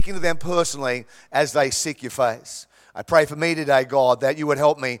speaking to them personally as they seek your face. I pray for me today, God, that you would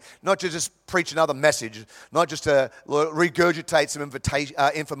help me not to just preach another message, not just to regurgitate some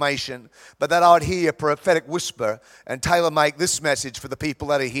information, but that I would hear a prophetic whisper and tailor-make this message for the people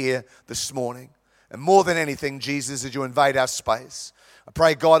that are here this morning. And more than anything, Jesus, as you invade our space, I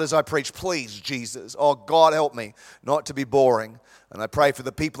pray, God, as I preach, please, Jesus, oh, God, help me not to be boring. And I pray for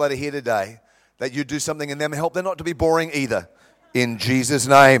the people that are here today that you do something in them and help them not to be boring either. In Jesus'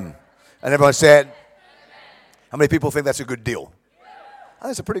 name. And everyone said, how many people think that's a good deal? I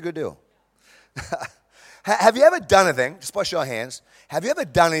think it's a pretty good deal. Have you ever done anything, just by show of hands, have you ever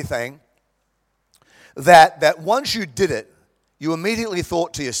done anything that once you did it, you immediately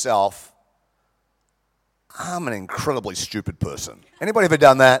thought to yourself, I'm an incredibly stupid person? Anybody ever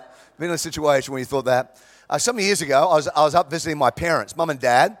done that? Been in a situation where you thought that? Some years ago, I was up visiting my parents. Mum and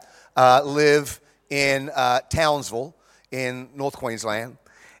Dad live in Townsville in North Queensland.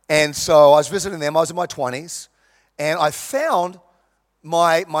 And so I was visiting them. I was in my 20s. And I found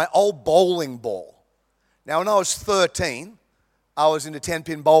my old bowling ball. Now, when I was 13, I was into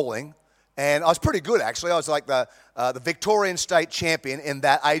 10-pin bowling, and I was pretty good, actually. I was like the Victorian state champion in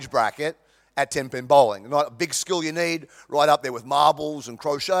that age bracket at 10-pin bowling. Not a big skill you need, right up there with marbles and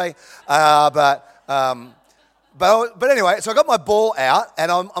crochet. But anyway, so I got my ball out,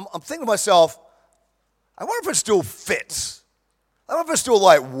 and I'm thinking to myself, I wonder if it still fits. I wonder if it still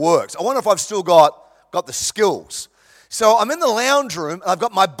works. I wonder if I've still got the skills. So I'm in the lounge room, and I've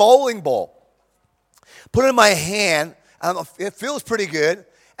got my bowling ball. Put it in my hand, and it feels pretty good.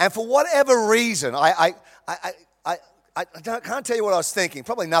 And for whatever reason, I can't tell you what I was thinking,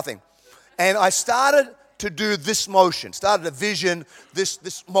 probably nothing. And I started to do this motion, started to vision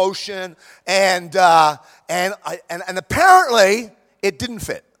this motion, and apparently it didn't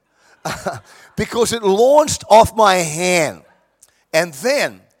fit because it launched off my hand, and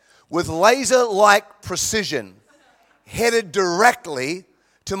then with laser-like precision, headed directly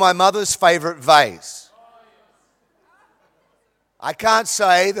to my mother's favorite vase. I can't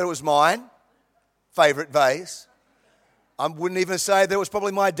say that it was mine favorite vase. I wouldn't even say that it was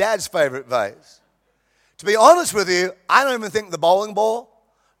probably my dad's favorite vase. To be honest with you, I don't even think the bowling ball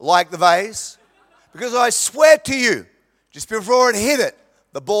liked the vase, because I swear to you, just before it hit it,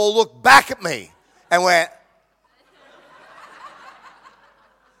 the ball looked back at me and went,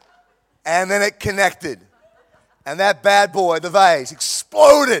 and then it connected. And that bad boy, the vase,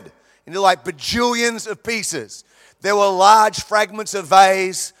 exploded into like bajillions of pieces. There were large fragments of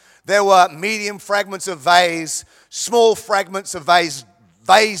vase. There were medium fragments of vase, small fragments of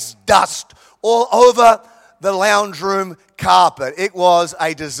vase dust all over the lounge room carpet. It was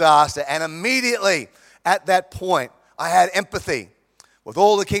a disaster. And immediately at that point, I had empathy with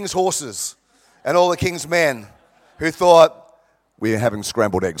all the king's horses and all the king's men who thought, we're having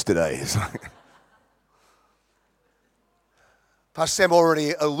scrambled eggs today. Pastor Sam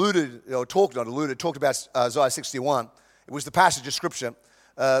already talked about Isaiah 61. It was the passage of Scripture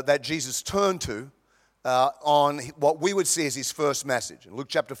that Jesus turned to on what we would see as his first message. In Luke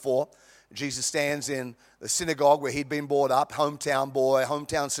chapter 4, Jesus stands in the synagogue where he'd been brought up, hometown boy,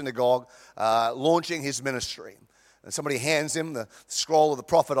 hometown synagogue, launching his ministry. And somebody hands him the scroll of the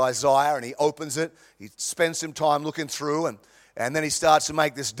prophet Isaiah, and he opens it. He spends some time looking through, and then he starts to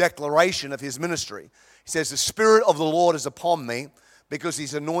make this declaration of his ministry. He says, the Spirit of the Lord is upon me because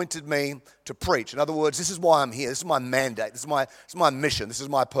he's anointed me to preach. In other words, this is why I'm here. This is my mandate. This is my mission. This is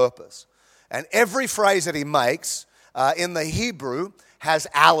my purpose. And every phrase that he makes in the Hebrew has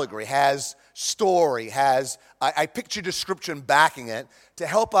allegory, has story, has a picture description backing it to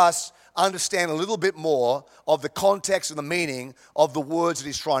help us understand a little bit more of the context and the meaning of the words that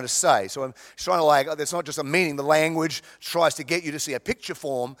he's trying to say. So he's trying to it's not just a meaning, the language tries to get you to see a picture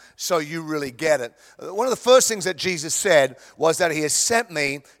form so you really get it. One of the first things that Jesus said was that he has sent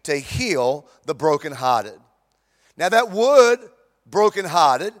me to heal the brokenhearted. Now that word,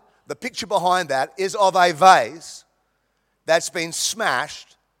 brokenhearted, the picture behind that is of a vase that's been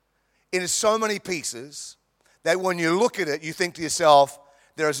smashed into so many pieces that when you look at it, you think to yourself,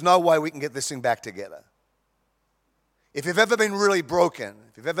 there is no way we can get this thing back together. If you've ever been really broken,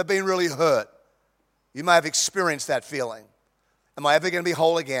 if you've ever been really hurt, you may have experienced that feeling. Am I ever going to be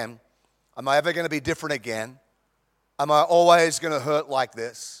whole again? Am I ever going to be different again? Am I always going to hurt like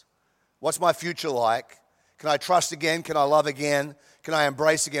this? What's my future like? Can I trust again? Can I love again? Can I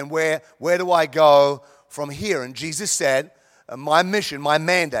embrace again? Where do I go from here? And Jesus said, my mission, my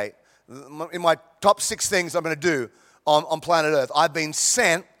mandate, in my top 6 things I'm going to do on planet Earth, I've been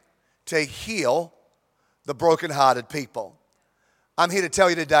sent to heal the brokenhearted people. I'm here to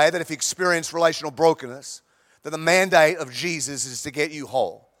tell you today that if you experience relational brokenness, that the mandate of Jesus is to get you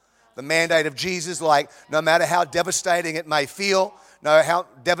whole. The mandate of Jesus, like no matter how devastating it may feel, no matter how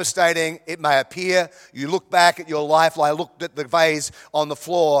devastating it may appear, you look back at your life, like I looked at the vase on the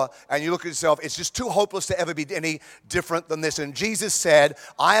floor, and you look at yourself, it's just too hopeless to ever be any different than this. And Jesus said,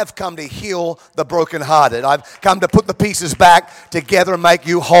 I have come to heal the brokenhearted. I've come to put the pieces back together and make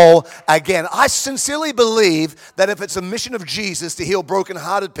you whole again. I sincerely believe that if it's a mission of Jesus to heal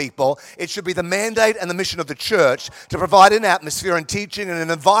brokenhearted people, it should be the mandate and the mission of the church to provide an atmosphere and teaching and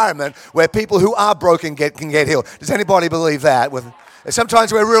an environment where people who are broken can get healed. Does anybody believe that?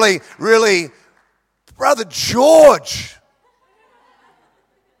 Sometimes we're really, Brother George.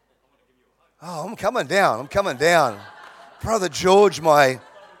 Oh, I'm coming down. Brother George, my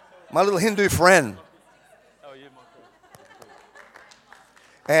little Hindu friend.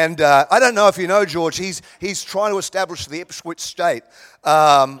 And I don't know if you know George. He's trying to establish the Ipswich State.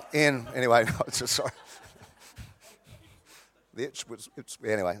 Anyway, sorry.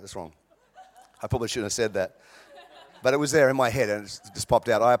 Anyway, that's wrong. I probably shouldn't have said that. But it was there in my head and it just popped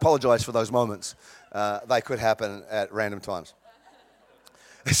out. I apologize for those moments. They could happen at random times.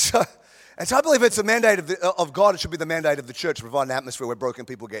 So I believe it's a mandate of God. It should be the mandate of the church to provide an atmosphere where broken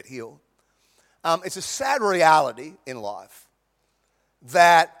people get healed. It's a sad reality in life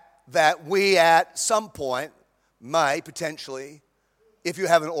that we at some point may potentially, if you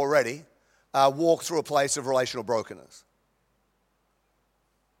haven't already, walk through a place of relational brokenness.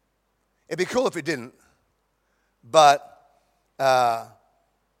 It'd be cool if it didn't. But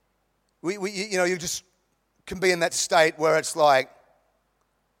you just can be in that state where it's like,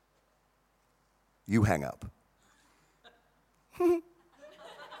 you hang up.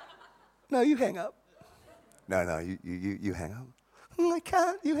 No, you hang up. No, you hang up. I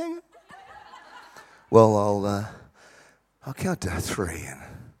can't. You hang up. Well, I'll count to 3 and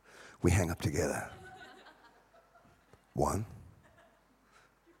we hang up together. 1,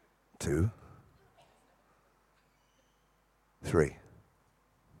 2, 3.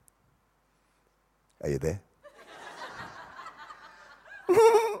 Are you there?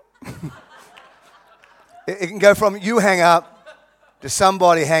 It can go from you hang up to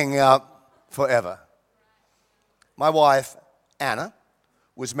somebody hanging up forever. My wife, Anna,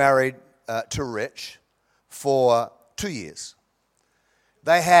 was married to Rich for 2 years.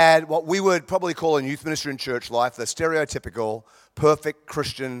 They had what we would probably call in youth ministry and church life the stereotypical perfect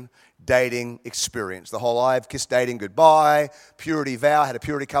Christian dating experience. The whole I've kissed dating goodbye, purity vow, had a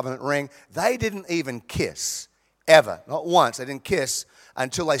purity covenant ring. They didn't even kiss, ever, not once. They didn't kiss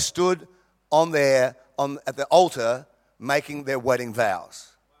until they stood at the altar making their wedding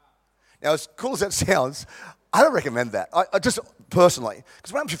vows. Now, as cool as that sounds, I don't recommend that. I just personally,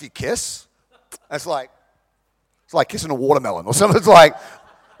 because what happens if you kiss? It's like kissing a watermelon or something. It's like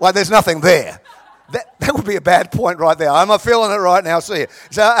there's nothing there. That would be a bad point right there. I'm not feeling it right now. See you.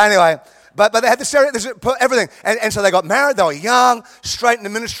 So anyway, but they had everything. And so they got married. They were young, straight into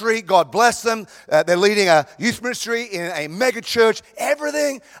ministry. God bless them. They're leading a youth ministry in a mega church.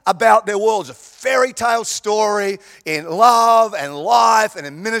 Everything about their world is a fairy tale story in love and life and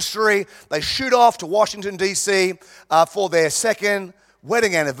in ministry. They shoot off to Washington, D.C. For their second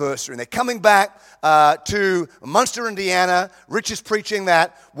wedding anniversary. And they're coming back to Munster, Indiana. Rich is preaching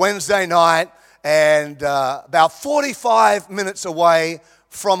that Wednesday night. And about 45 minutes away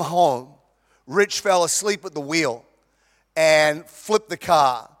from home, Rich fell asleep at the wheel and flipped the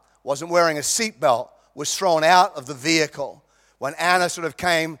car. Wasn't wearing a seatbelt, was thrown out of the vehicle. When Anna sort of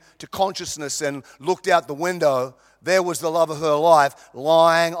came to consciousness and looked out the window, there was the love of her life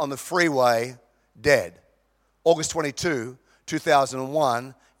lying on the freeway, dead. August 22,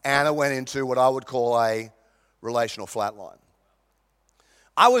 2001, Anna went into what I would call a relational flatline.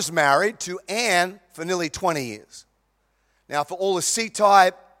 I was married to Anne for nearly 20 years. Now, for all the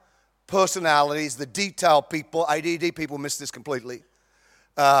C-type personalities, the detail people, ADD people miss this completely.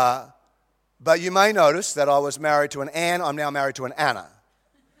 But you may notice that I was married to an Anne. I'm now married to an Anna.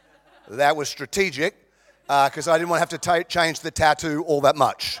 That was strategic because I didn't want to have to change the tattoo all that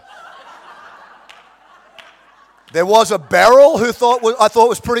much. There was a Beryl who I thought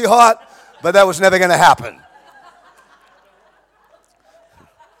was pretty hot, but that was never going to happen.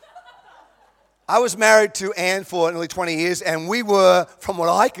 I was married to Anne for nearly 20 years, and we were, from what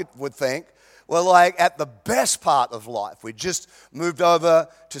I would think, were like at the best part of life. We just moved over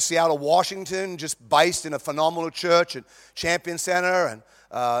to Seattle, Washington, just based in a phenomenal church at Champion Center, and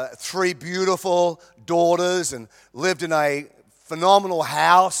 3 beautiful daughters, and lived in a phenomenal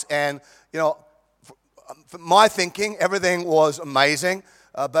house. And, for my thinking, everything was amazing,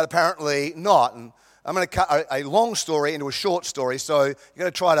 but apparently not. And I'm going to cut a long story into a short story, so you're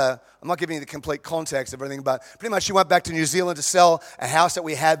going to try to, I'm not giving you the complete context of everything, but pretty much she went back to New Zealand to sell a house that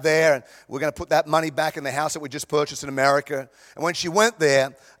we had there, and we're going to put that money back in the house that we just purchased in America. And when she went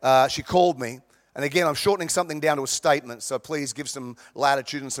there, she called me. And again, I'm shortening something down to a statement, so please give some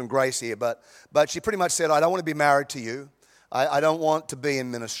latitude and some grace here. But she pretty much said, I don't want to be married to you. I don't want to be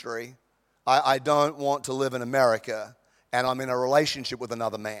in ministry. I don't want to live in America, and I'm in a relationship with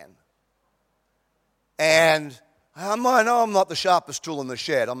another man. And I know I'm not the sharpest tool in the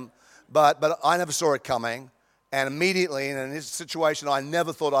shed, but I never saw it coming. And immediately, in this situation I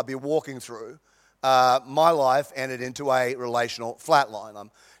never thought I'd be walking through, my life entered into a relational flatline. I'm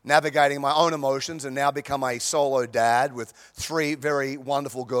navigating my own emotions and now become a solo dad with 3 very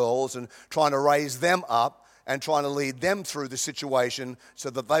wonderful girls and trying to raise them up and trying to lead them through the situation so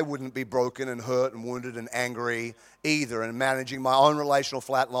that they wouldn't be broken and hurt and wounded and angry either, and managing my own relational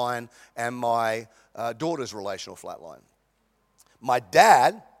flatline and my daughter's relational flatline. My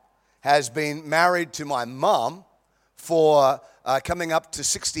dad has been married to my mum for coming up to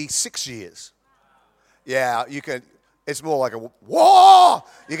 66 years. Yeah, you could. It's more like a whoa.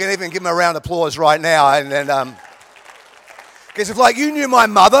 You can even give him a round of applause right now. And because if like you knew my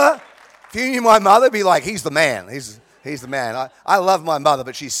mother, it'd be like he's the man. He's the man. I love my mother,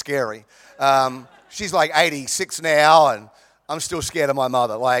 but she's scary. She's like 86 now, and I'm still scared of my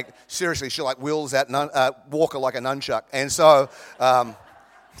mother. Like, seriously, she like wheels that walker like a nunchuck. And so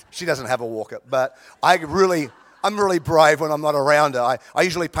she doesn't have a walker. But I'm really brave when I'm not around her. I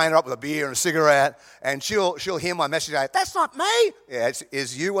usually paint her up with a beer and a cigarette, and she'll hear my message like, that's not me. Yeah,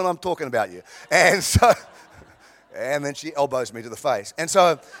 it's you when I'm talking about you. And so, and then she elbows me to the face. And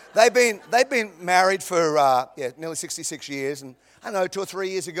so they've been married for nearly 66 years. And I don't know, 2 or 3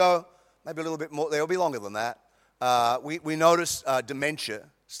 years ago, maybe a little bit more, they'll be longer than that. We noticed dementia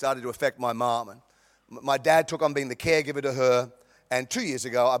started to affect my mom. And my dad took on being the caregiver to her. And 2 years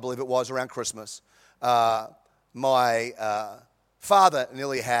ago, I believe it was, around Christmas, my father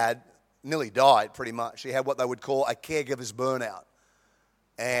nearly died pretty much. He had what they would call a caregiver's burnout.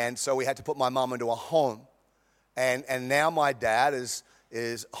 And so we had to put my mom into a home. And now my dad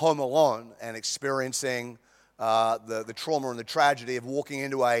is home alone and experiencing the trauma and the tragedy of walking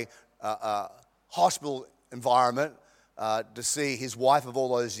into a hospital environment to see his wife of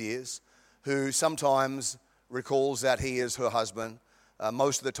all those years, who sometimes recalls that he is her husband,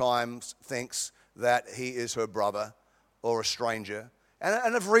 most of the time thinks that he is her brother or a stranger.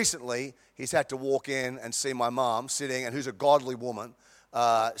 And of recently, he's had to walk in and see my mom sitting, and who's a godly woman,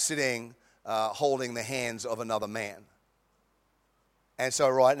 sitting, holding the hands of another man. And so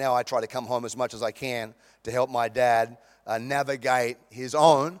right now I try to come home as much as I can to help my dad navigate his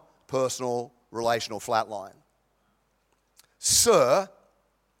own personal relational flatline. Sir,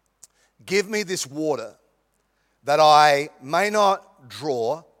 give me this water that I may not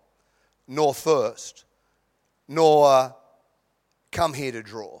draw, nor thirst, nor come here to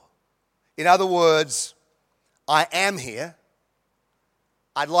draw. In other words, I am here.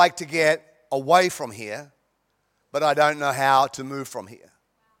 I'd like to get away from here, but I don't know how to move from here.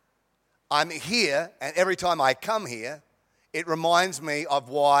 I'm here, and every time I come here, it reminds me of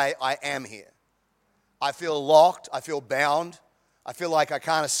why I am here. I feel locked, I feel bound, I feel like I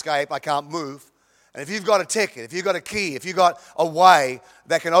can't escape, I can't move. And if you've got a ticket, if you've got a key, if you've got a way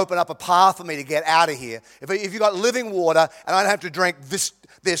that can open up a path for me to get out of here, if you've got living water and I don't have to drink this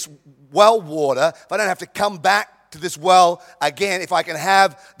well water, if I don't have to come back to this well again, if I can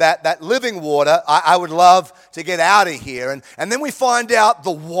have that living water, I would love to get out of here. And then we find out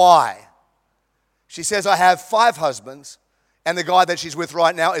the why. She says, I have 5 husbands, and the guy that she's with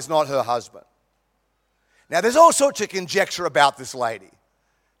right now is not her husband. Now, there's all sorts of conjecture about this lady.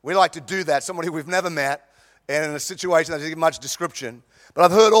 We like to do that, somebody we've never met, and in a situation that doesn't give much description. But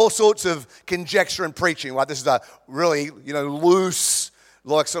I've heard all sorts of conjecture and preaching, like this is a really, loose,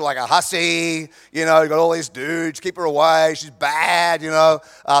 like sort of like a hussy, you got all these dudes, keep her away, she's bad,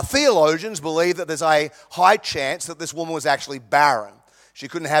 Theologians believe that there's a high chance that this woman was actually barren. She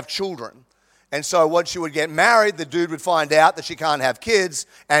couldn't have children. And so once she would get married, the dude would find out that she can't have kids,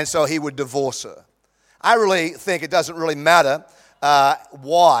 and so he would divorce her. I really think it doesn't really matter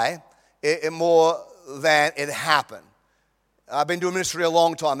why, it more than it happened. I've been doing ministry a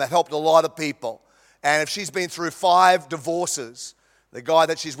long time. That helped a lot of people. And if she's been through 5 divorces, the guy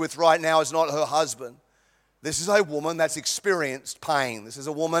that she's with right now is not her husband. This is a woman that's experienced pain. This is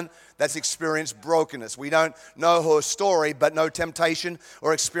a woman that's experienced brokenness. We don't know her story, but no temptation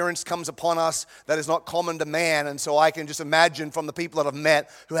or experience comes upon us that is not common to man. And so I can just imagine from the people that I've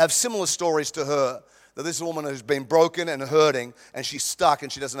met who have similar stories to her, that this woman has been broken and hurting, and she's stuck and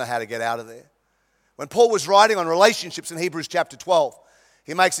she doesn't know how to get out of there. When Paul was writing on relationships in Hebrews chapter 12,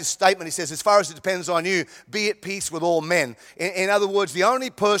 he makes this statement. He says, as far as it depends on you, be at peace with all men. In other words, the only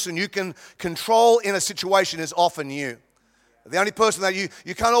person you can control in a situation is often you. The only person that you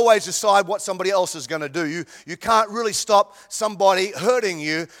can't always decide what somebody else is going to do. You can't really stop somebody hurting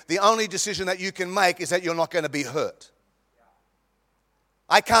you. The only decision that you can make is that you're not going to be hurt.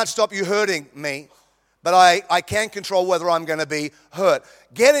 I can't stop you hurting me, but I can control whether I'm going to be hurt.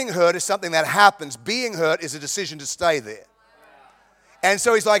 Getting hurt is something that happens. Being hurt is a decision to stay there. And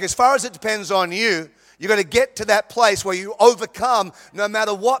so he's like, as far as it depends on you, you've got to get to that place where you overcome no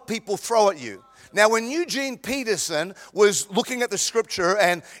matter what people throw at you. Now, when Eugene Peterson was looking at the scripture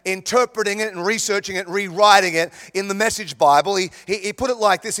and interpreting it and researching it and rewriting it in the Message Bible, he put it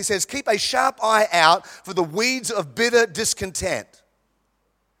like this. He says, keep a sharp eye out for the weeds of bitter discontent.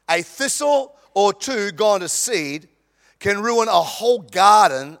 A thistle or two gone to seed can ruin a whole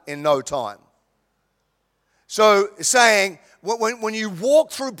garden in no time. So saying, when you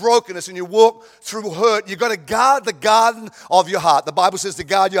walk through brokenness and you walk through hurt, you've got to guard the garden of your heart. The Bible says to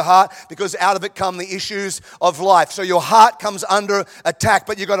guard your heart because out of it come the issues of life. So your heart comes under attack,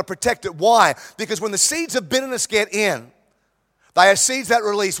 but you've got to protect it. Why? Because when the seeds of bitterness get in, they are seeds that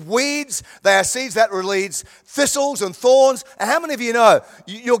release weeds. They are seeds that release thistles and thorns. And how many of you know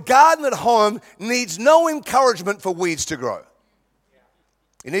your garden at home needs no encouragement for weeds to grow?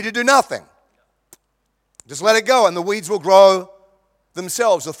 You need to do nothing. Just let it go and the weeds will grow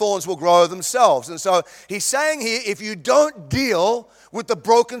themselves. The thorns will grow themselves. And so he's saying here, if you don't deal with the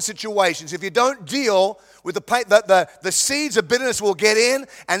broken situations, if you don't deal with the pain, the seeds of bitterness will get in,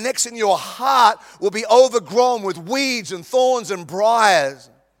 and next thing your heart will be overgrown with weeds and thorns and briars.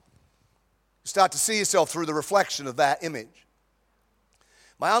 You start to see yourself through the reflection of that image.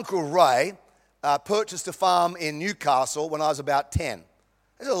 My Uncle Ray purchased a farm in Newcastle when I was about 10.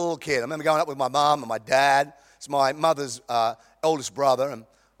 I was a little kid. I remember going up with my mom and my dad. It's my mother's eldest brother,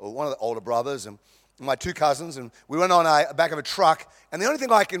 or one of the older brothers, and my two cousins. And we went on the back of a truck. And the only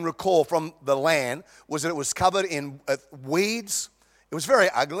thing I can recall from the land was that it was covered in weeds. It was very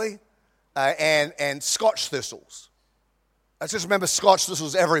ugly, and Scotch thistles. I just remember Scotch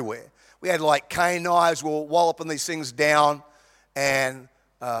thistles everywhere. We had like cane knives. We were walloping these things down. And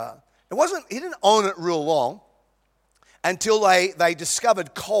he didn't own it real long, until they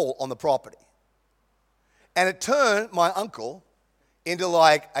discovered coal on the property. And it turned my uncle into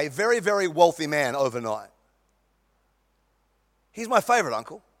like a very, very wealthy man overnight. He's my favorite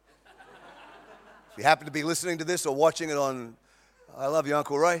uncle. If you happen to be listening to this or watching it on, I love you,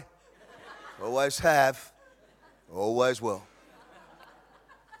 Uncle Ray. Always have, always will.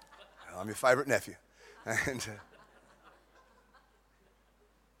 I'm your favorite nephew. And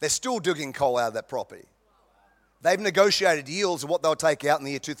they're still digging coal out of that property. They've negotiated yields of what they'll take out in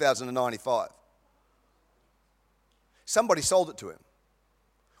the year 2095. Somebody sold it to him.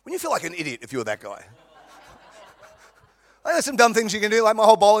 Wouldn't you feel like an idiot if you were that guy? There's some dumb things you can do, like my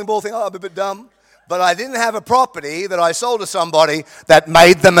whole bowling ball thing. Oh, I'm a bit dumb. But I didn't have a property that I sold to somebody that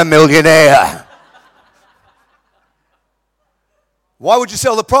made them a millionaire. Why would you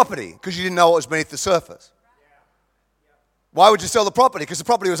sell the property? Because you didn't know what was beneath the surface. Why would you sell the property? Because the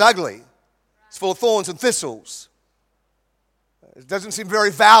property was ugly. It's full of thorns and thistles. It doesn't seem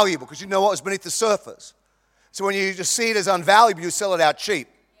very valuable because you know what was beneath the surface. So when you just see it as unvaluable, you sell it out cheap.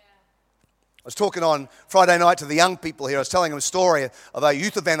 I was talking on Friday night to the young people here. I was telling them a story of a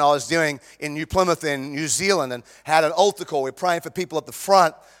youth event I was doing in New Plymouth in New Zealand and had an altar call. We were praying for people at the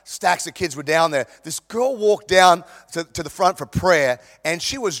front. Stacks of kids were down there. This girl walked down to the front for prayer, and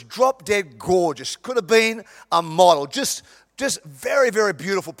she was drop dead gorgeous. Could have been a model. Just very, very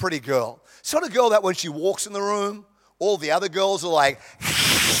beautiful, pretty girl. Sort of girl that when she walks in the room, all the other girls are like,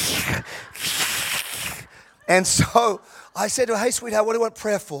 and so I said to her, hey, sweetheart, what do you want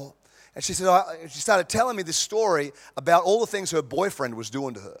prayer for? And she said, she started telling me this story about all the things her boyfriend was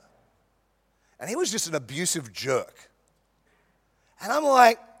doing to her. And he was just an abusive jerk. And I'm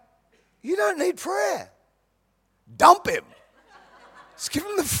like, you don't need prayer. Dump him. Just give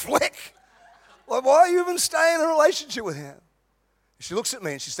him the flick. Like, why are you even staying in a relationship with him? She looks at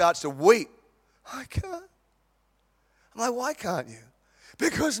me and she starts to weep. I can't. I'm like, why can't you?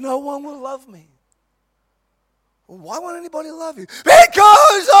 Because no one will love me. Well, why won't anybody love you?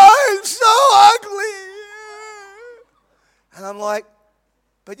 Because I'm so ugly. And I'm like,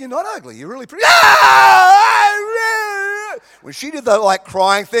 but you're not ugly. You're really pretty. When she did the like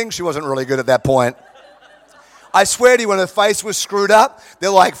crying thing, she wasn't really good at that point. I swear to you, when her face was screwed up, there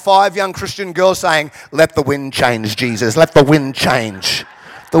were like 5 young Christian girls saying, let the wind change, Jesus. Let the wind change.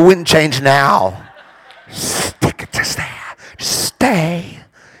 The wind change now. Stick it just there. Just stay.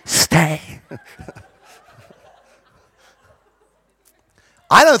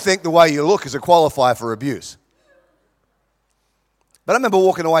 I don't think the way you look is a qualifier for abuse. But I remember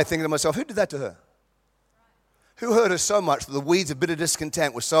walking away thinking to myself, who did that to her? Who hurt her so much that the weeds of bitter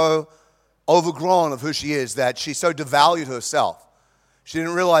discontent were so overgrown of who she is that she so devalued herself? She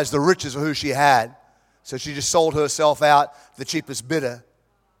didn't realize the riches of who she had, so she just sold herself out the cheapest bidder.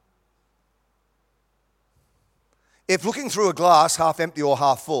 If looking through a glass, half empty or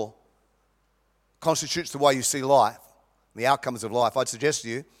half full, constitutes the way you see life, the outcomes of life, I'd suggest to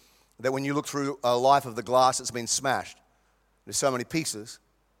you that when you look through a life of the glass that's been smashed, there's so many pieces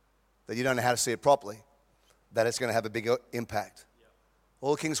that you don't know how to see it properly, that it's going to have a big impact.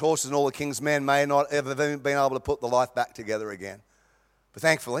 All the king's horses and all the king's men may not ever have been able to put the life back together again. But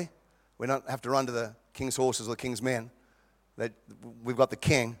thankfully, we don't have to run to the king's horses or the king's men. That we've got the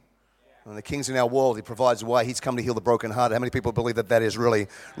king, and the king's in our world. He provides a way. He's come to heal the brokenhearted. How many people believe that that is really,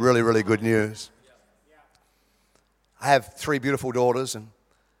 really, really good news? I have 3 beautiful daughters, and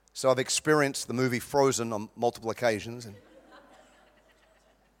so I've experienced the movie Frozen on multiple occasions, and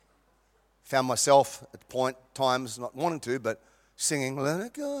found myself at times not wanting to, but singing, let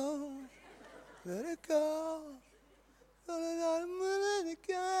it go, let it go, let it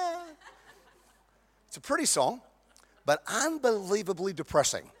go. It's a pretty song, but unbelievably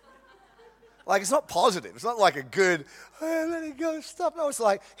depressing. Like, it's not positive. It's not like a good, oh, let it go stuff. No, it's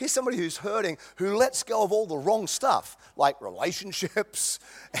like, here's somebody who's hurting, who lets go of all the wrong stuff, like relationships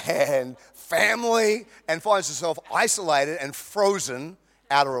and family, and finds herself isolated and frozen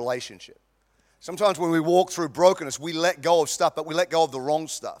out of relationship. Sometimes when we walk through brokenness, we let go of stuff, but we let go of the wrong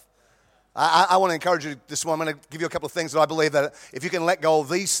stuff. I want to encourage you this morning. I'm going to give you a couple of things that I believe that if you can let go of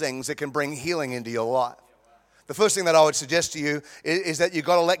these things, it can bring healing into your life. The first thing that I would suggest to you is that you've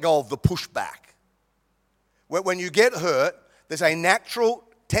got to let go of the pushback. When you get hurt, there's a natural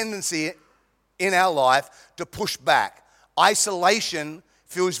tendency in our life to push back. Isolation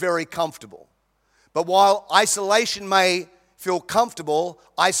feels very comfortable. But while isolation may feel comfortable,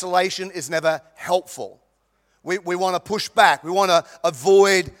 isolation is never helpful. We want to push back. We want to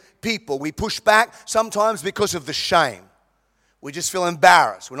avoid people. We push back sometimes because of the shame. We just feel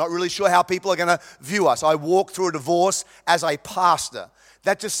embarrassed. We're not really sure how people are going to view us. I walked through a divorce as a pastor.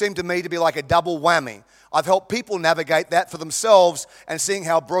 That just seemed to me to be like a double whammy. I've helped people navigate that for themselves and seeing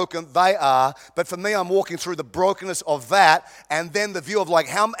how broken they are. But for me, I'm walking through the brokenness of that, and then the view of like,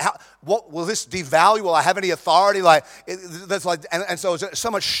 what will this devalue? Will I have any authority? And so there's so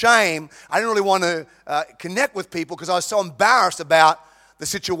much shame. I didn't really want to connect with people because I was so embarrassed about the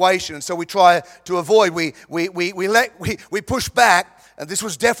situation. And so we try to avoid. We push back. And this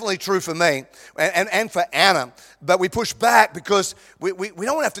was definitely true for me and for Anna. But we push back because we don't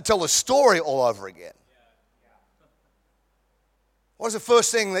want to have to tell the story all over again. What was the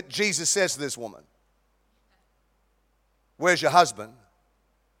first thing that Jesus says to this woman? Where's your husband?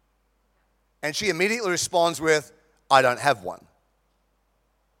 And she immediately responds with, I don't have one.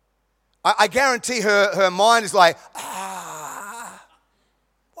 I guarantee her mind is like,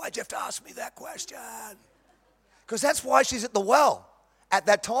 why'd you have to ask me that question? Because that's why she's at the well at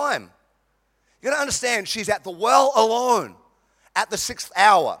that time. You got to understand, she's at the well alone at the 6th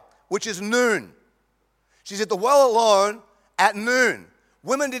hour, which is noon. She's at the well alone at noon.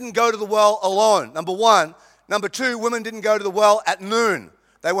 Women didn't go to the well alone, number one. Number two, women didn't go to the well at noon.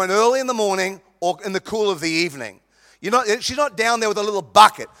 They went early in the morning or in the cool of the evening. She's not down there with a little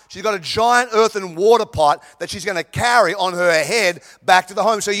bucket. She's got a giant earthen water pot that she's going to carry on her head back to the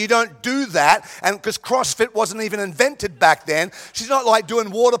home. So you don't do that. And because CrossFit wasn't even invented back then, she's not like doing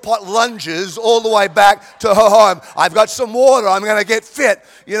water pot lunges all the way back to her home. I've got some water. I'm going to get fit.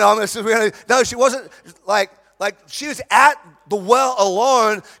 No, she wasn't like she was at the well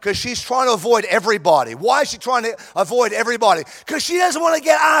alone because she's trying to avoid everybody. Why is she trying to avoid everybody? Because she doesn't want to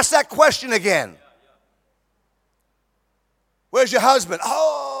get asked that question again. Where's your husband?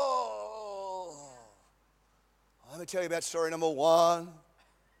 Oh, let me tell you about story number one.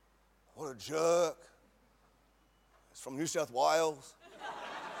 What a jerk. He's from New South Wales.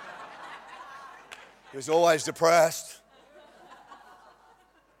 He's always depressed.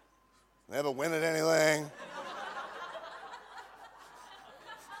 Never win at anything.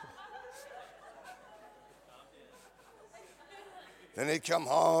 Then he'd come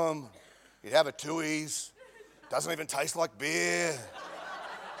home. He'd have a Tooheys. Doesn't even taste like beer.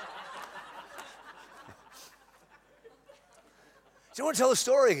 So I want to tell the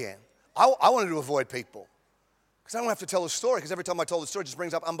story again. I wanted to avoid people because I don't have to tell the story because every time I tell the story, it just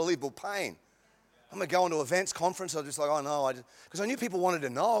brings up unbelievable pain. I'm going to go into events, conference, I'm just like, oh no, because I knew people wanted to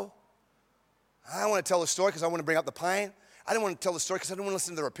know. I don't want to tell the story because I want to bring up the pain. I didn't want to tell the story because I didn't want to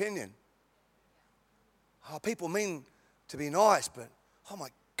listen to their opinion. Oh, people mean to be nice, but oh my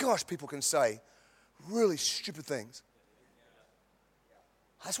gosh, people can say really stupid things.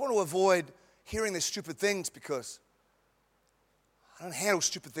 I just want to avoid hearing these stupid things because I don't handle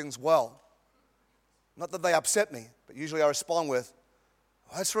stupid things well. Not that they upset me, but usually I respond with,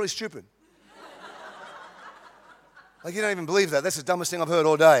 oh, that's really stupid. Like, you don't even believe that. That's the dumbest thing I've heard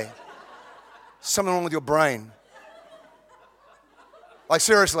all day. Something wrong with your brain. Like,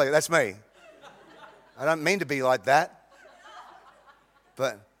 seriously, that's me. I don't mean to be like that.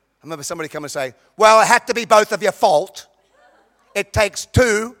 But I remember somebody come and say, well, it had to be both of your fault. It takes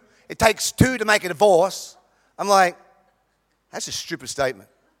two. It takes two to make a divorce. I'm like, that's a stupid statement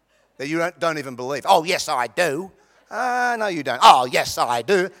that you don't even believe. Oh, yes, I do. No, you don't. Oh, yes, I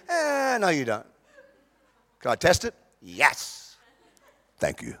do. No, you don't. Can I test it? Yes.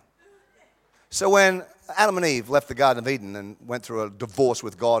 Thank you. So when Adam and Eve left the Garden of Eden and went through a divorce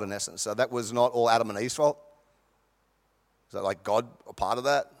with God, in essence, so that was not all Adam and Eve's fault? Is that like God a part of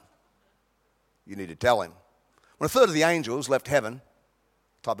that? You need to tell him. When a third of the angels left heaven,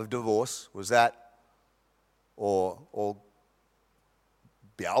 type of divorce, was that or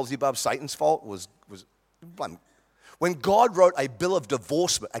Beelzebub, Satan's fault? Was when God wrote a bill of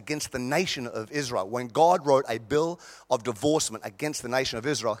divorcement against the nation of Israel, when God wrote a bill of divorcement against the nation of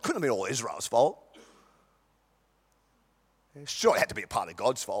Israel, it couldn't have been all Israel's fault. Sure, it had to be a part of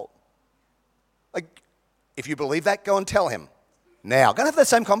God's fault. Like, if you believe that, go and tell him. Now, go and have that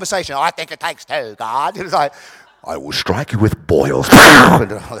same conversation. I think it takes two, God. It's like, I will strike you with boils. I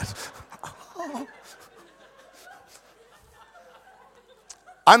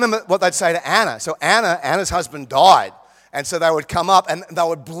remember what they'd say to Anna. So Anna's husband died. And so they would come up and they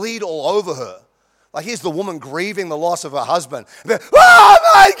would bleed all over her. Like, here's the woman grieving the loss of her husband. And oh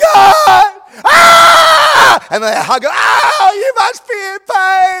my God! Ah! And they hug her. Oh, you must be in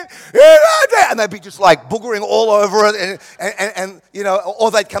pain. And they'd be just like boogering all over it. And you know,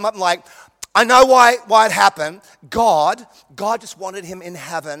 or they'd come up and like, I know why it happened. God just wanted him in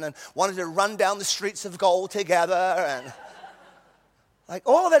heaven and wanted to run down the streets of gold together. And like,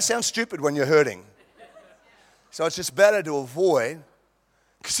 all of that sounds stupid when you're hurting. So it's just better to avoid,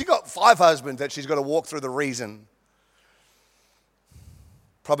 because she got 5 husbands that she's got to walk through the reason.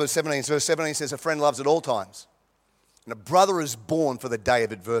 Proverbs 17, verse 17 says, a friend loves at all times, and a brother is born for the day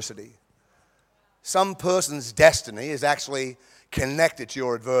of adversity. Some person's destiny is actually connected to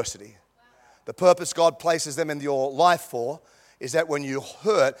your adversity. The purpose God places them in your life for is that when you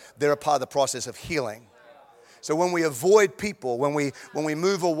hurt, they're a part of the process of healing. So when we avoid people, when we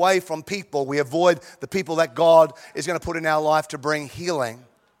move away from people, we avoid the people that God is going to put in our life to bring healing.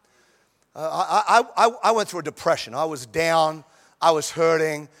 I went through a depression. I was down. I was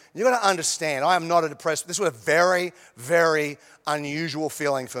hurting. You've got to understand, I am not a depressed. This was a very, very unusual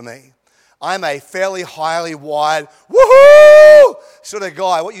feeling for me. I'm a fairly highly wired, woohoo sort of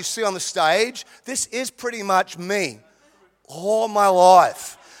guy. What you see on the stage, this is pretty much me all my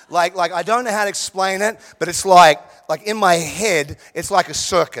life. Like I don't know how to explain it, but it's like in my head, it's like a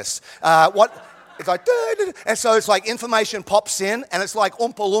circus. It's like, and so it's like information pops in, and it's like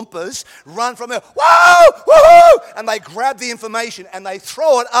Oompa Loompas run from there, whoa, woohoo, and they grab the information and they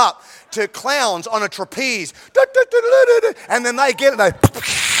throw it up to clowns on a trapeze, and then they get it, and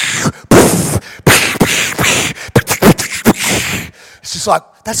it's just like,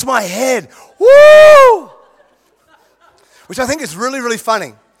 that's my head, woo! Which I think is really, really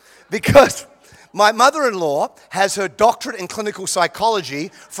funny. Because my mother-in-law has her doctorate in clinical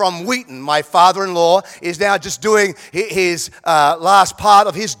psychology from Wheaton. My father-in-law is now just doing his last part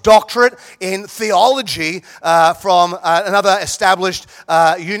of his doctorate in theology from another established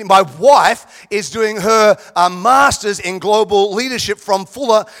uni. My wife is doing her master's in global leadership from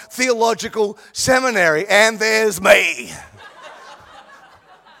Fuller Theological Seminary. And there's me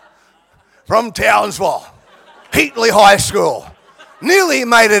from Townsville, Heatley High School. Nearly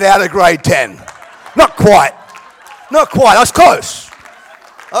made it out of grade 10. Not quite. I was close.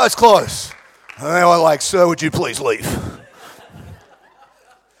 And they were like, sir, would you please leave?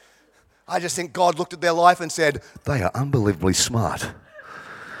 I just think God looked at their life and said, they are unbelievably smart,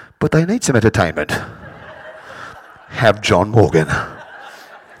 but they need some entertainment. Have John Morgan.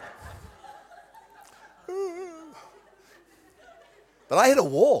 But I hit a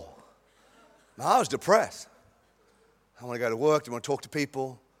wall. I was depressed. I want to go to work, I want to talk to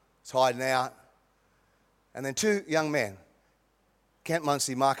people, it's hiding out. And then 2 young men, Kent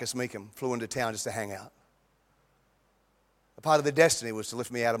Muncie, Marcus Meekham, flew into town just to hang out. A part of their destiny was to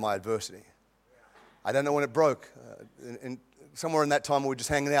lift me out of my adversity. I don't know when it broke. And somewhere in that time we were just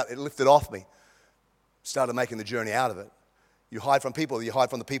hanging out, it lifted off me. Started making the journey out of it. You hide from people, or you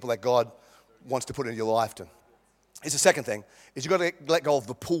hide from the people that God wants to put into your life to Here's the second thing, is you've got to let go of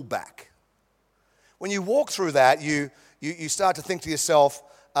the pullback. When you walk through that, you start to think to yourself,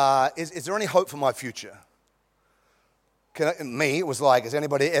 is there any hope for my future? It was like, is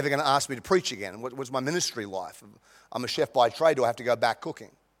anybody ever going to ask me to preach again? What's my ministry life? I'm a chef by trade. Do I have to go back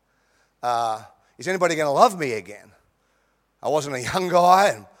cooking? Is anybody going to love me again? I wasn't a young guy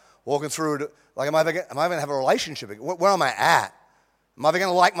and walking through it. Like, am I ever going to have a relationship again? Where am I at? Am I ever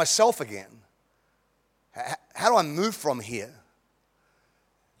going to like myself again? How do I move from here?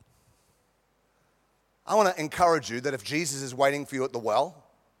 I want to encourage you that if Jesus is waiting for you at the well,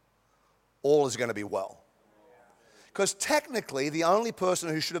 all is going to be well. Because technically, the only person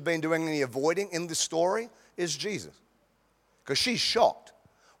who should have been doing any avoiding in this story is Jesus. Because she's shocked.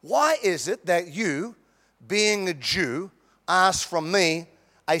 Why is it that you, being a Jew, ask from me,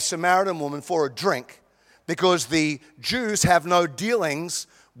 a Samaritan woman, for a drink? Because the Jews have no dealings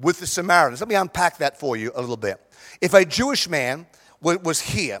with the Samaritans. Let me unpack that for you a little bit. If a Jewish man was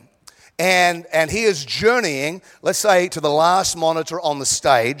here, and he is journeying, let's say, to the last monitor on the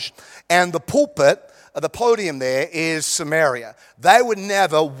stage, and the pulpit, the podium there is Samaria. They would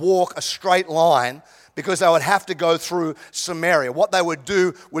never walk a straight line because they would have to go through Samaria. What they would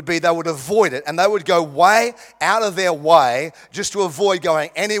do would be they would avoid it, and they would go way out of their way just to avoid going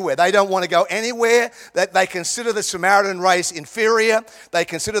anywhere. They don't want to go anywhere that they consider the Samaritan race inferior. They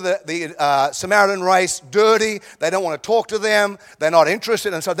consider the Samaritan race dirty. They don't want to talk to them. They're not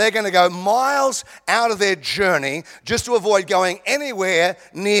interested, and so they're going to go miles out of their journey just to avoid going anywhere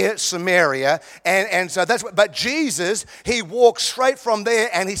near Samaria. And so that's what, but Jesus, he walked straight from there,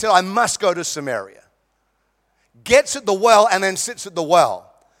 and he said, I must go to Samaria. Gets at the well and then sits at the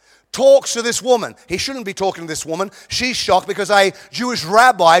well. Talks to this woman. He shouldn't be talking to this woman. She's shocked because a Jewish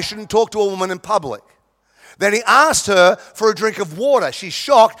rabbi shouldn't talk to a woman in public. Then he asked her for a drink of water. She's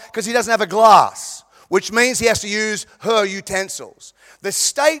shocked because he doesn't have a glass, which means he has to use her utensils. The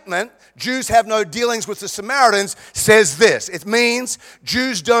statement, Jews have no dealings with the Samaritans, says this. It means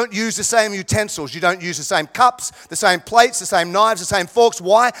Jews don't use the same utensils. You don't use the same cups, the same plates, the same knives, the same forks.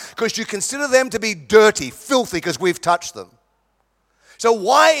 Why? Because you consider them to be dirty, filthy, because we've touched them. So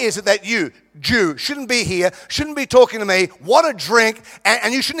why is it that you, Jew, shouldn't be here, shouldn't be talking to me, what a drink,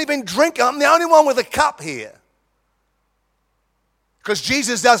 and you shouldn't even drink? I'm the only one with a cup here. Because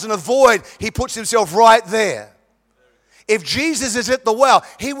Jesus doesn't avoid, he puts himself right there. If Jesus is at the well,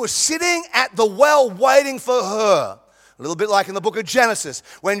 he was sitting at the well waiting for her. A little bit like in the book of Genesis,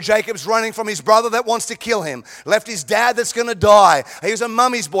 when Jacob's running from his brother that wants to kill him, left his dad that's going to die. He was a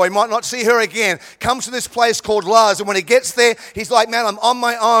mummy's boy, might not see her again. Comes to this place called Luz, and when he gets there, he's like, man, I'm on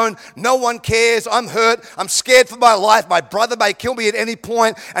my own. No one cares. I'm hurt. I'm scared for my life. My brother may kill me at any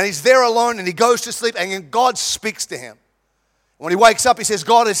point. And he's there alone, and he goes to sleep, and God speaks to him. When he wakes up, he says,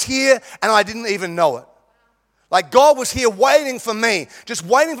 God is here, and I didn't even know it. Like God was here waiting for me, just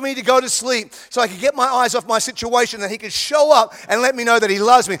waiting for me to go to sleep so I could get my eyes off my situation and he could show up and let me know that he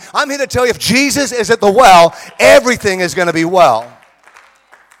loves me. I'm here to tell you, if Jesus is at the well, everything is going to be well.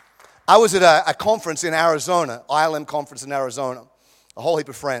 I was at a conference in Arizona, ILM conference in Arizona, a whole heap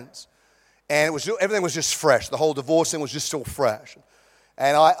of friends. And everything was just fresh. The whole divorce thing was just still fresh.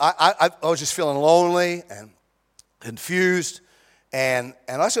 And I was just feeling lonely and confused. And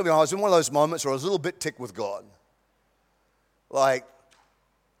I said, I was in one of those moments where I was a little bit ticked with God. Like,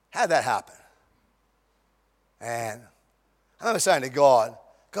 how'd that happen? And I remember saying to God,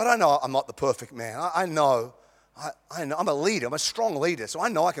 I know I'm not the perfect man. I know I'm a leader. I'm a strong leader, so I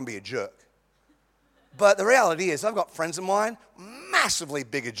know I can be a jerk. But the reality is, I've got friends of mine, massively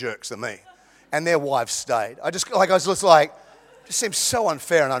bigger jerks than me, and their wives stayed. Just seems so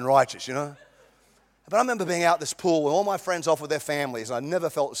unfair and unrighteous, you know? But I remember being out this pool with all my friends off with their families, and I never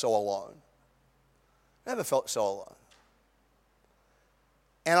felt so alone. Never felt so alone.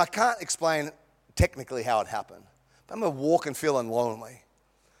 And I can't explain technically how it happened. But I remember walking feeling lonely.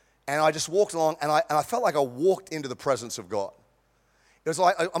 And I just walked along, and I felt like I walked into the presence of God. It was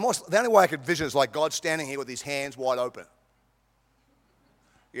like, the only way I could vision is like God standing here with his hands wide open.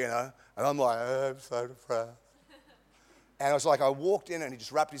 You know? And I'm like, I'm so depressed. And it was like I walked in, and he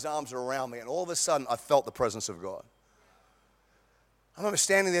just wrapped his arms around me, and all of a sudden, I felt the presence of God. I remember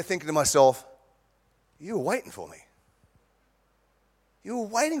standing there thinking to myself, you were waiting for me. You were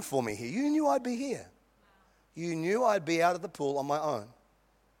waiting for me here. You knew I'd be here. You knew I'd be out of the pool on my own.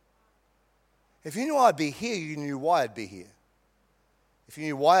 If you knew I'd be here, you knew why I'd be here. If you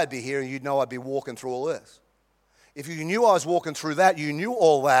knew why I'd be here, you'd know I'd be walking through all this. If you knew I was walking through that, you knew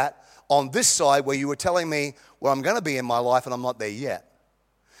all that on this side where you were telling me where I'm going to be in my life and I'm not there yet.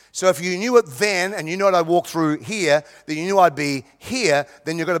 So if you knew it then, and you know I'd walk through here, then you knew I'd be here,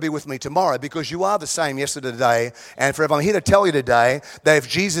 then you're going to be with me tomorrow, because you are the same yesterday, today, and forever. I'm here to tell you today that if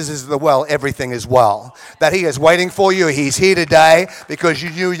Jesus is at the well, everything is well. That he is waiting for you. He's here today because you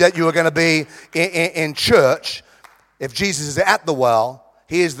knew that you were going to be in church. If Jesus is at the well,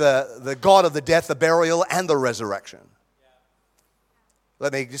 he is the God of the death, the burial, and the resurrection.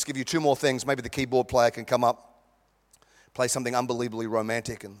 Let me just give you two more things. Maybe the keyboard player can come up. Play something unbelievably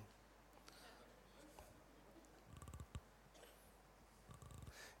romantic. And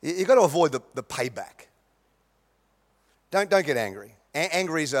you've got to avoid the payback. Don't get angry.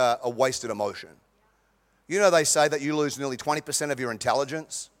 Angry is a wasted emotion. You know they say that you lose nearly 20% of your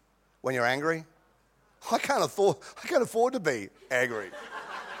intelligence when you're angry. I can't afford to be angry.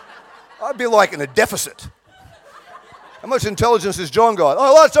 I'd be like in a deficit. How much intelligence has John got?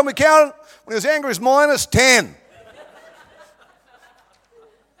 Oh, last time we counted, when he was angry, it was minus 10.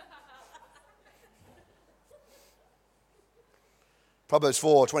 Proverbs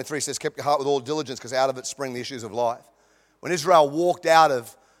 4:23 says, keep your heart with all diligence, because out of it spring the issues of life. When Israel walked out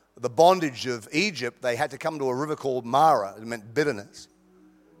of the bondage of Egypt, they had to come to a river called Mara. It meant bitterness.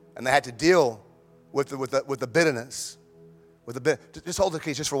 And they had to deal with the bitterness. Just hold the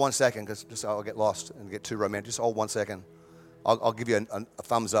keys just for 1 second, because I'll get lost and get too romantic. Just hold 1 second. I'll give you a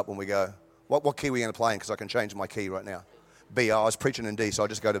thumbs up when we go. What key are we going to play in? Because I can change my key right now. B. I was preaching in D, so I'll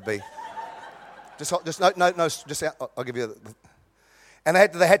just go to B. I'll give you and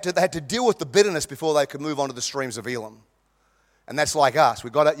they had to deal with the bitterness before they could move on to the streams of Elam. And that's like us. You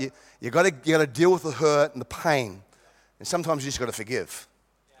got to deal with the hurt and the pain. And sometimes you just got to forgive.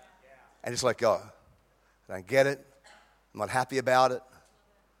 And just let go. I don't get it. I'm not happy about it.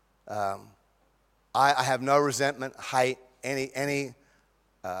 I have no resentment, hate, any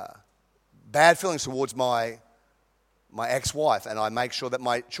bad feelings towards my ex-wife, and I make sure that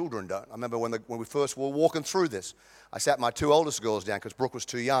my children don't. I remember when we first were walking through this, I sat my two oldest girls down because Brooke was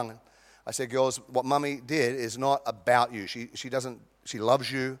too young. I said, girls, what Mummy did is not about you. She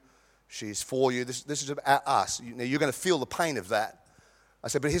loves you. She's for you. This is about us. You're going to feel the pain of that. I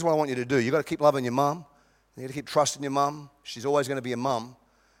said, but here's what I want you to do. You've got to keep loving your mum. You got to keep trusting your mum. She's always going to be a mum.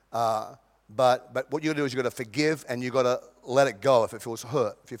 But what you got to do is you got to forgive, and you got to let it go if it feels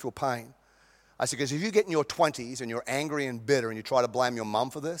hurt, if you feel pain. I said, because if you get in your 20s and you're angry and bitter and you try to blame your mum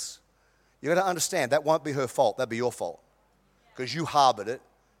for this, you got to understand that won't be her fault. That'd be your fault, because you harbored it.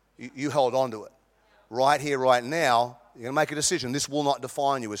 You held on to it. Right here, right now, you're going to make a decision. This will not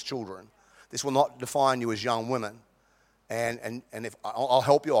define you as children. This will not define you as young women. And if I'll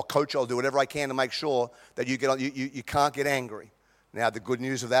help you, I'll coach you, I'll do whatever I can to make sure that you can't get angry. Now, the good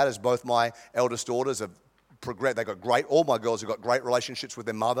news of that is both my eldest daughters have progressed. All my girls have got great relationships with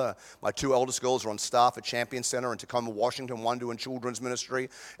their mother. My two eldest girls are on staff at Champion Center in Tacoma, Washington, one doing children's ministry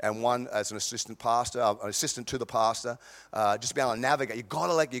and one as an assistant pastor, an assistant to the pastor. Just be able to navigate.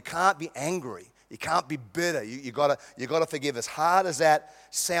 You can't be angry. You can't be bitter. You got to forgive, as hard as that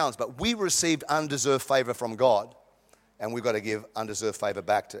sounds. But we received undeserved favor from God, and we've got to give undeserved favor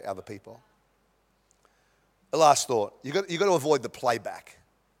back to other people. The last thought, you got to avoid the playback.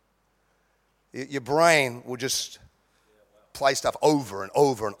 Your brain will just play stuff over and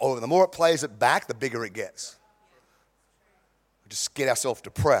over and over. The more it plays it back, the bigger it gets. We just get ourselves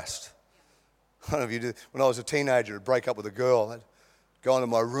depressed. I don't know if you do. When I was a teenager, I'd break up with a girl. I'd go into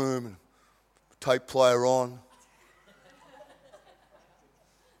my room and tape player on.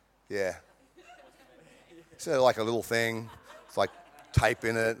 Yeah. It's like a little thing. It's like tape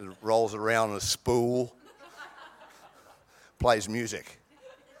in it. It rolls around in a spool. Plays music.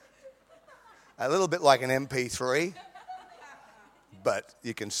 A little bit like an MP3, but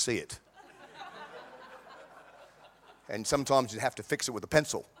you can see it. And sometimes you have to fix it with a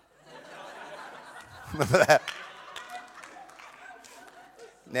pencil. Remember that?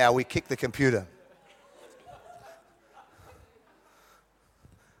 Now we kick the computer.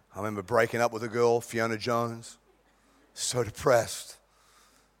 I remember breaking up with a girl, Fiona Jones. So depressed.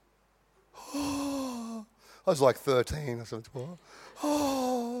 I was like 13 or something.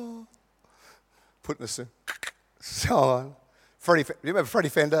 Putting a song on. Do you remember Freddie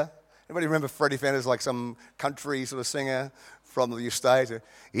Fender? Anybody remember Freddie Fender's like some country sort of singer from the States?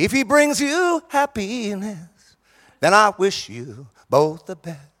 If he brings you happiness, then I wish you both the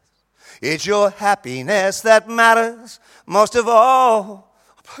best. It's your happiness that matters most of all.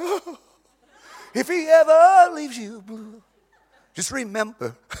 If he ever leaves you blue, just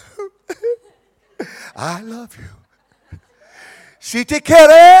remember, I love you. Si te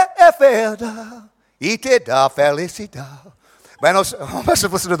quiere verdad, y te da felicidad. Man, I must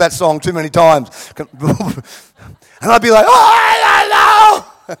have listened to that song too many times. And I'd be like, oh, I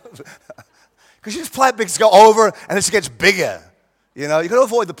don't know. Because you just play it big, go over, and it just gets bigger. You know, you got to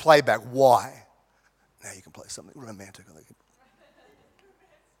avoid the playback. Why? Now you can play something romantic.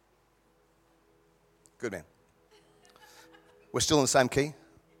 Good man. We're still in the same key?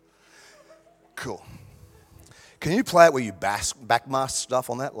 Cool. Can you play it where you backmask stuff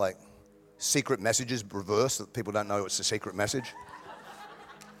on that? Like secret messages reverse that people don't know it's a secret message?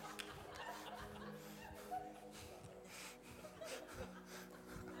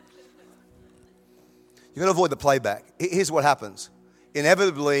 You got to avoid the playback. Here's what happens.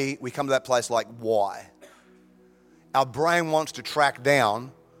 Inevitably, we come to that place like, why? Our brain wants to track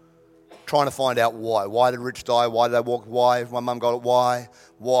down, trying to find out why. Why did Rich die? Why did I walk? Why? My mum got it? Why?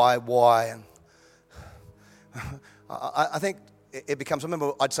 And I think it becomes, I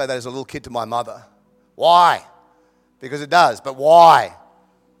remember I'd say that as a little kid to my mother. Why? Because it does. But why?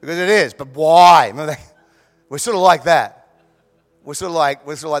 Because it is. But why? We're sort of like that. We're sort of like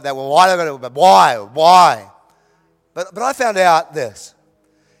that. Well, why do I got to? But why? Why? But I found out this.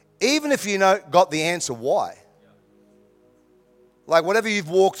 Even if you got the answer why, like whatever you've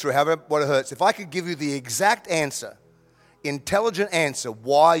walked through, however what it hurts, if I could give you the exact answer, intelligent answer,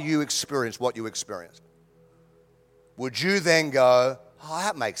 why you experienced what you experienced, would you then go, oh,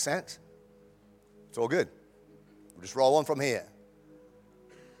 that makes sense? It's all good. We'll just roll on from here.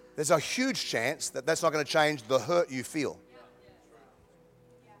 There's a huge chance that that's not going to change the hurt you feel.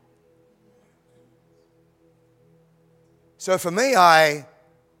 So for me, I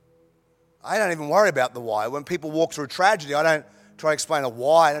don't even worry about the why. When people walk through tragedy, I don't try to explain a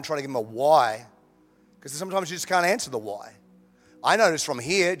why. I don't try to give them a why. Because sometimes you just can't answer the why. I notice from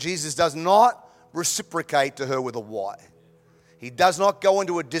here, Jesus does not reciprocate to her with a why. He does not go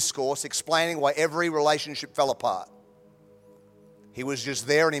into a discourse explaining why every relationship fell apart. He was just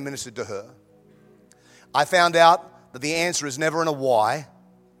there and he ministered to her. I found out that the answer is never in a why.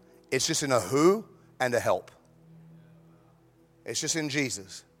 It's just in a who and a help. It's just in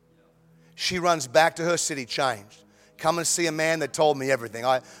Jesus. She runs back to her city changed. Come and see a man that told me everything.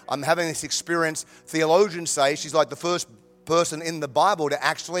 I'm having this experience. Theologians say she's like the first person in the Bible to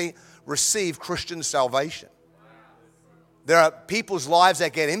actually receive Christian salvation. There are people's lives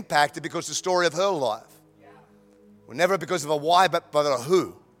that get impacted because of the story of her life. Well, never because of a why, but a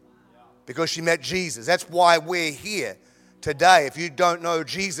who. Because she met Jesus. That's why we're here today. If you don't know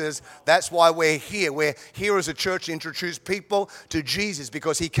Jesus, that's why we're here. We're here as a church to introduce people to Jesus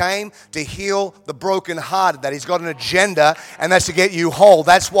because he came to heal the brokenhearted, that he's got an agenda, and that's to get you whole.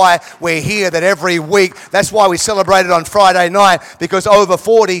 That's why we're here, that every week, that's why we celebrated on Friday night, because over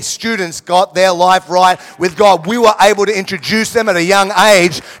 40 students got their life right with God. We were able to introduce them at a young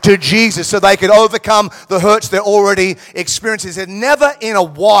age to Jesus so they could overcome the hurts they're already experiencing. It's never in a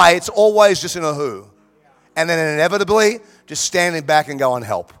why, it's always just in a who. And then inevitably, just standing back and going,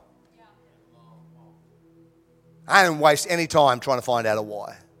 help. I didn't waste any time trying to find out a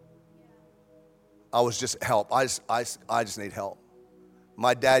why. I was just help. I just need help.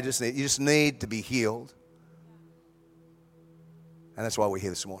 My dad you just need to be healed. And that's why we're here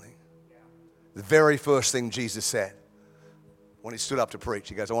this morning. The very first thing Jesus said when he stood up to preach,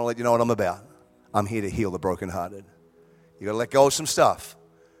 he goes, I want to let you know what I'm about. I'm here to heal the brokenhearted. You got to let go of some stuff.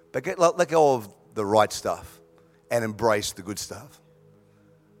 But let go of the right stuff and embrace the good stuff.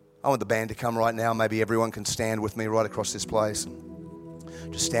 I want the band to come right now. Maybe everyone can stand with me right across this place.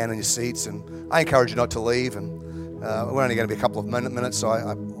 And just stand on your seats. And I encourage you not to leave. And we're only going to be a couple of minutes, so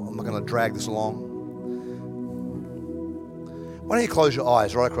I'm not going to drag this along. Why don't you close your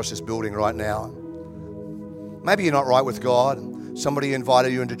eyes right across this building right now? Maybe you're not right with God. And somebody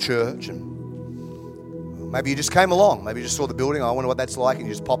invited you into church. And maybe you just came along. Maybe you just saw the building. I wonder what that's like. And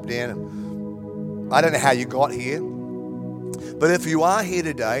you just popped in. And I don't know how you got here, but if you are here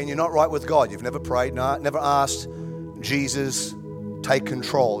today and you're not right with God, you've never prayed, never asked Jesus, take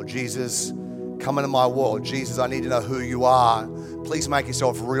control. Jesus, come into my world. Jesus, I need to know who you are. Please make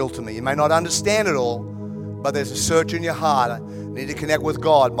yourself real to me. You may not understand it all, but there's a search in your heart. I need to connect with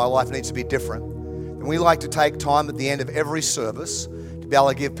God. My life needs to be different. And we like to take time at the end of every service to be able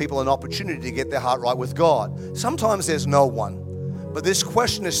to give people an opportunity to get their heart right with God. Sometimes there's no one, but this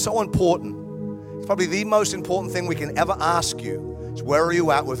question is so important. It's probably the most important thing we can ever ask you is, where are you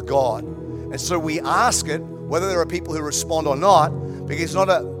at with God? And so we ask it, whether there are people who respond or not, because it's not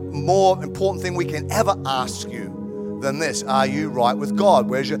a more important thing we can ever ask you than this. Are you right with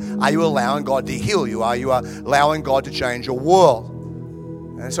God? Are you allowing God to heal you? Are you allowing God to change your world?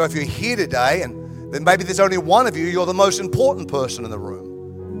 And so if you're here today, and then maybe there's only one of you, you're the most important person in the room.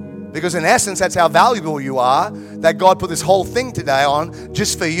 Because in essence, that's how valuable you are, that God put this whole thing today on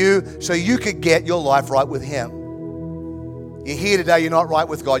just for you so you could get your life right with him. You're here today, you're not right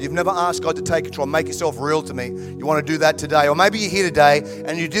with God. You've never asked God to take control, make yourself real to me. You want to do that today. Or maybe you're here today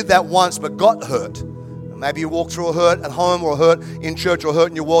and you did that once but got hurt. Maybe you walked through a hurt at home or a hurt in church or a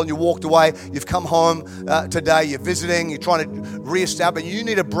hurt in your world and you walked away. You've come home today, you're visiting, you're trying to reestablish. You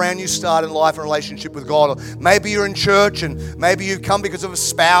need a brand new start in life and relationship with God. Or maybe you're in church and maybe you've come because of a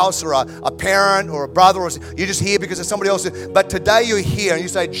spouse or a parent or a brother, or you're just here because of somebody else. But today you're here and you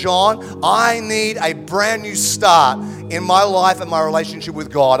say, John, I need a brand new start in my life and my relationship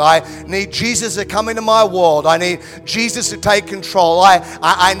with God. I need Jesus to come into my world. I need Jesus to take control.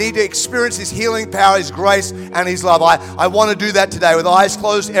 I need to experience His healing power, His grace, and His love. I want to do that today with eyes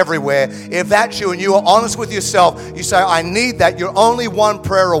closed everywhere. If that's you and you are honest with yourself, you say, I need that. You're only one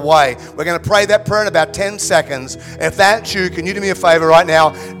prayer away. We're going to pray that prayer in about 10 seconds. If that's you, can you do me a favor right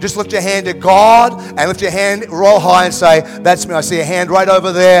now? Just lift your hand to God and lift your hand real high and say, that's me. I see a hand right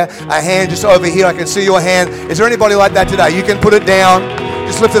over there, a hand just over here. I can see your hand. Is there anybody like that today? You can put it down.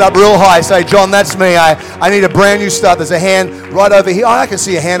 Just lift it up real high. Say, John, that's me. I need a brand new start. There's a hand right over here. Oh, I can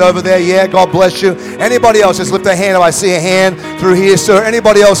see a hand over there. Yeah, God bless you. Anybody else? Just lift a hand. Oh, I see a hand through here, sir.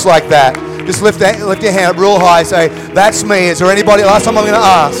 Anybody else like that? Just lift your hand up real high. Say, that's me. Is there anybody? Last time I'm going to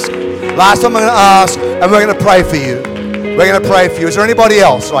ask. Last time I'm going to ask, and we're going to pray for you. We're going to pray for you. Is there anybody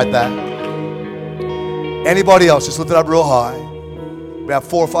else like that? Anybody else? Just lift it up real high. About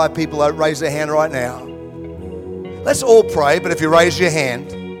 4 or 5 people raise their hand right now. Let's all pray, but if you raise your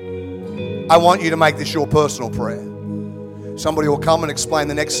hand, I want you to make this your personal prayer. Somebody will come and explain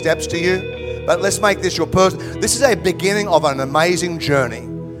the next steps to you, but let's make this your personal. This is a beginning of an amazing journey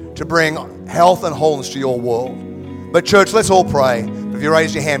to bring health and wholeness to your world. But church, let's all pray. If you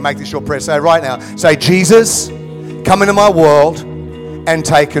raise your hand, make this your prayer. Say right now, say, Jesus, come into my world and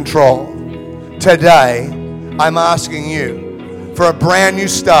take control. Today, I'm asking you for a brand new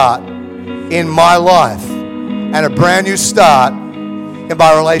start in my life and a brand new start in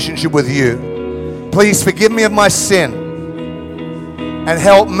my relationship with you. Please forgive me of my sin and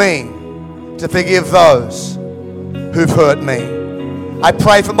help me to forgive those who've hurt me. I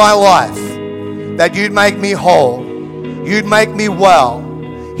pray for my life that you'd make me whole, you'd make me well,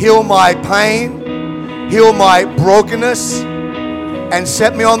 heal my pain, heal my brokenness, and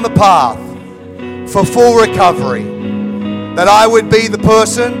set me on the path for full recovery, that I would be the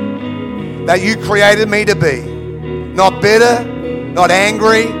person that you created me to be. Not bitter, not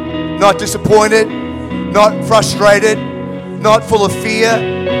angry, not disappointed, not frustrated, not full of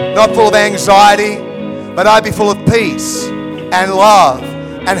fear, not full of anxiety, but I'd be full of peace and love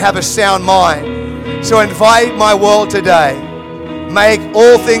and have a sound mind. So invite my world today. Make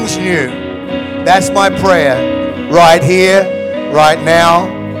all things new. That's my prayer right here, right now.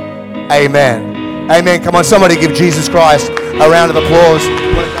 Amen. Amen. Come on, somebody give Jesus Christ a round of applause.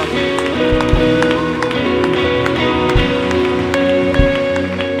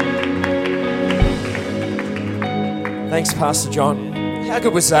 Thanks, Pastor John. How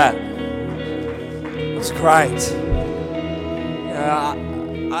good was that? It was great.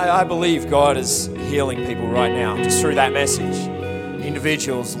 I believe God is healing people right now, just through that message,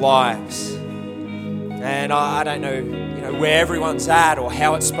 individuals' lives. And I don't know, where everyone's at or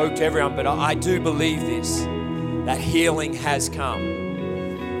how it spoke to everyone, but I do believe this, that healing has come.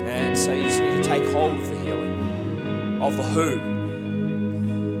 And so you just need to take hold of the healing, of the who,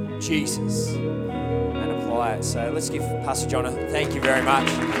 Jesus. So let's give Pastor John a thank you very much.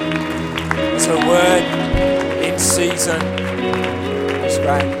 It's a word in season. It's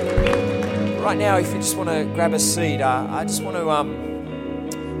great. Right now, if you just want to grab a seat, I just want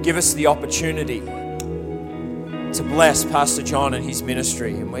to give us the opportunity to bless Pastor John and his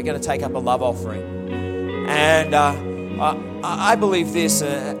ministry. And we're going to take up a love offering. And I believe this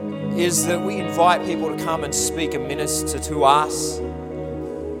is that we invite people to come and speak and minister to us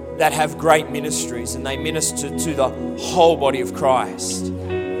that have great ministries, and they minister to the whole body of Christ.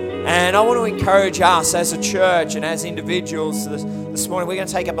 And I want to encourage us as a church and as individuals this morning. We're going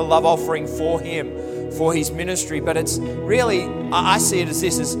to take up a love offering for him, for his ministry. But it's really, I see it as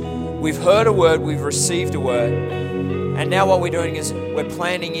this, is we've heard a word, we've received a word, and now what we're doing is we're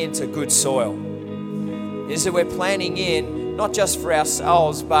planting into good soil. Is that we're planting in, not just for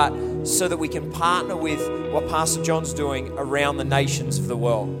ourselves, but so that we can partner with what Pastor John's doing around the nations of the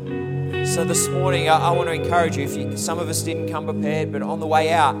world. So this morning, I want to encourage you, some of us didn't come prepared, but on the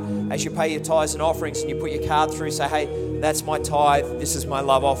way out, as you pay your tithes and offerings and you put your card through, say, hey, that's my tithe, this is my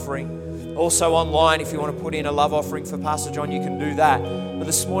love offering. Also online, if you want to put in a love offering for Pastor John, you can do that. But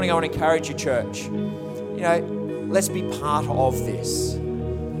this morning, I want to encourage you, church, let's be part of this.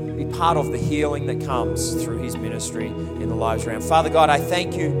 Be part of the healing that comes through his ministry in the lives around. Father God, I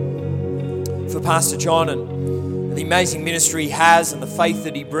thank you for Pastor John and the the amazing ministry he has and the faith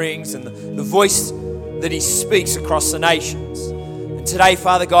that he brings and the voice that he speaks across the nations. And today,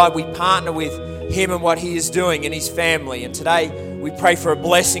 Father God, we partner with him and what he is doing in his family. And today, we pray for a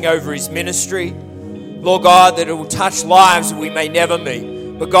blessing over his ministry. Lord God, that it will touch lives that we may never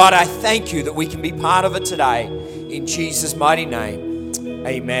meet. But God, I thank you that we can be part of it today. In Jesus' mighty name,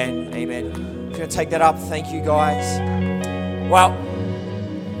 amen. Amen. I'm going to take that up. Thank you, guys. Well,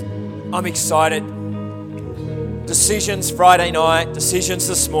 I'm excited. Decisions Friday night, decisions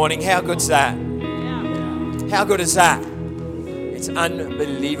this morning. How good's that? How good is that? It's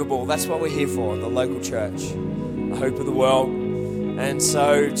unbelievable. That's what we're here for, the local church, the hope of the world. And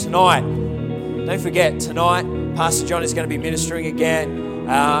so tonight, don't forget, tonight, Pastor John is going to be ministering again.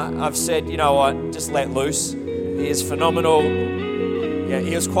 I've said, you know what, just let loose. He is phenomenal. Yeah,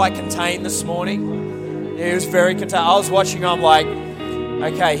 he was quite contained this morning. He was very contained. I was watching, I'm like,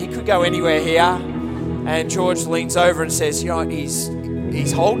 okay, he could go anywhere here. And George leans over and says, you know, he's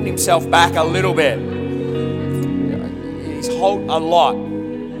holding himself back a little bit. He's holding a lot.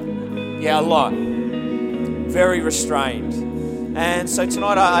 Yeah, a lot. Very restrained. And so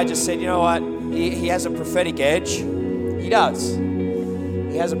tonight I just said, you know what? He has a prophetic edge. He does.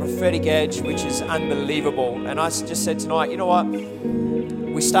 He has a prophetic edge which is unbelievable. And I just said tonight, you know what?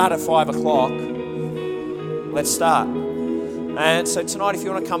 We start at 5 o'clock. Let's start. And so tonight, if you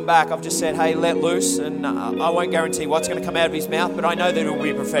want to come back, I've just said, hey, let loose. And I won't guarantee what's going to come out of his mouth, but I know that it will be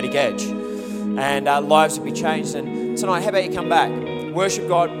a prophetic edge. And lives will be changed. And tonight, how about you come back? Worship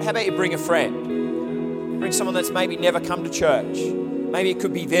God. How about you bring a friend? Bring someone that's maybe never come to church. Maybe it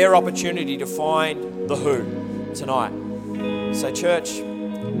could be their opportunity to find the who tonight. So church,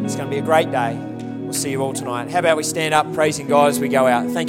 it's going to be a great day. We'll see you all tonight. How about we stand up praising God as we go out? Thank you.